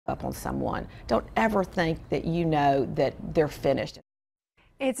up on someone. Don't ever think that you know that they're finished.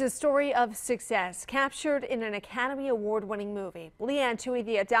 It's a story of success captured in an Academy Award-winning movie. Leanne Toohey,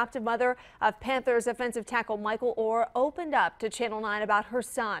 the adoptive mother of Panthers offensive tackle Michael Orr, opened up to Channel 9 about her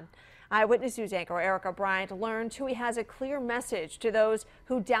son. Eyewitness News anchor Erica Bryant learned Toohey has a clear message to those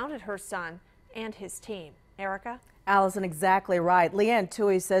who doubted her son and his team. Erica? Allison, exactly right. Leanne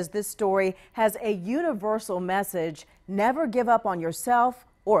Toohey says this story has a universal message: never give up on yourself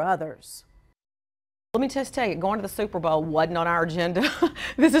or others. Let me just tell you, going to the Super Bowl wasn't on our agenda.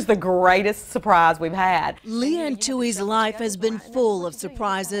 This is the greatest surprise we've had. Leanne Toohey's life has been full of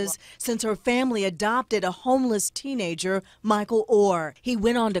surprises since her family adopted a homeless teenager, Michael Orr. He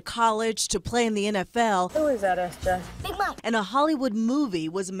went on to college to play in the NFL. Who is that, SJ? Big Mike. And a Hollywood movie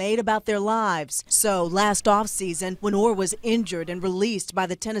was made about their lives. So last offseason, when Orr was injured and released by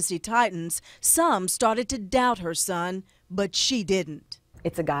the Tennessee Titans, some started to doubt her son, but she didn't.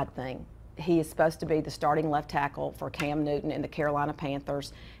 It's a God thing. He is supposed to be the starting left tackle for Cam Newton and the Carolina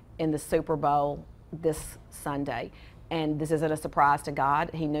Panthers in the Super Bowl this Sunday. And this isn't a surprise to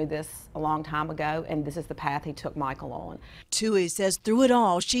God. He knew this a long time ago, and this is the path he took Michael on. Toohey says through it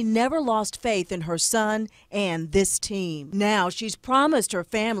all, she never lost faith in her son and this team. Now she's promised her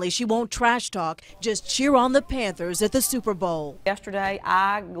family she won't trash talk, just cheer on the Panthers at the Super Bowl. Yesterday,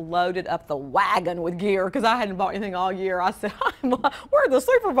 I loaded up the wagon with gear because I hadn't bought anything all year. I said, we're at the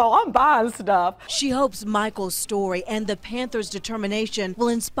Super Bowl, I'm buying stuff. She hopes Michael's story and the Panthers' determination will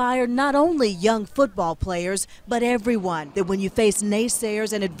inspire not only young football players, but everyone, that when you face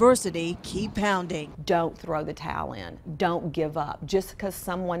naysayers and adversity, keep pounding. Don't throw the towel in. Don't give up. Just because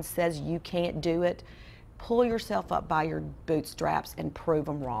someone says you can't do it, pull yourself up by your bootstraps and prove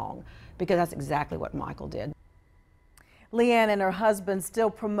them wrong, because that's exactly what Michael did. Leanne and her husband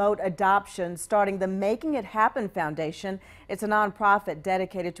still promote adoption, starting the Making It Happen Foundation. It's a nonprofit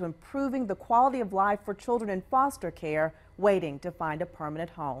dedicated to improving the quality of life for children in foster care waiting to find a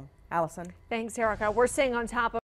permanent home. Allison. Thanks, Erica. We're staying on top of